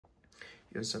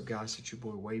Yo, what's up guys, it's your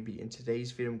boy Wavy. In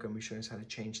today's video, I'm going to be showing us how to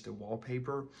change the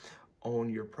wallpaper on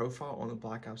your profile on the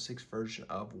Black Ops 6 version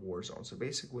of Warzone. So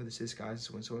basically what this is, guys,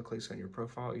 is when someone clicks on your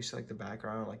profile, you see like the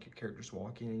background, like your character's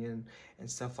walking in and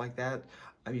stuff like that.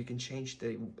 You can change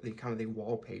the kind of the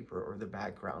wallpaper or the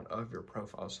background of your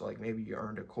profile. So like maybe you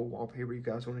earned a cool wallpaper you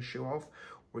guys want to show off,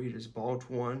 or you just bought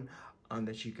one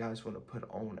that you guys want to put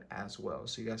on as well.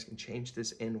 So you guys can change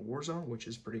this in Warzone, which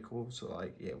is pretty cool. So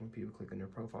like, yeah, when people click on your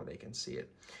profile, they can see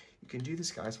it. You can do this,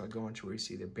 guys, by going to where you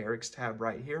see the barracks tab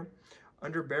right here.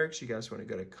 Under barracks, you guys want to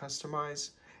go to customize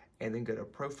and then go to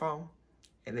profile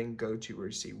and then go to where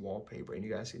you see wallpaper, and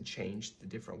you guys can change the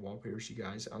different wallpapers you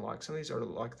guys unlock. Some of these are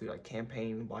locked through like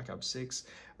campaign, Black Ops 6,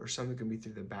 or some that can be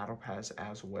through the battle pass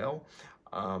as well.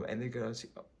 And they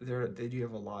do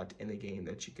have a lot in the game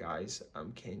that you guys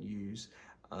can use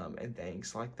and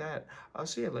things like that.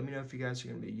 So yeah, let me know if you guys are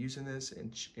going to be using this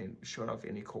and showing off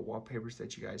any cool wallpapers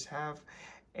that you guys have.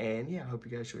 And yeah, I hope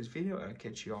you guys enjoyed this video, and I'll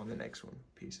catch you all in the next one.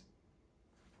 Peace.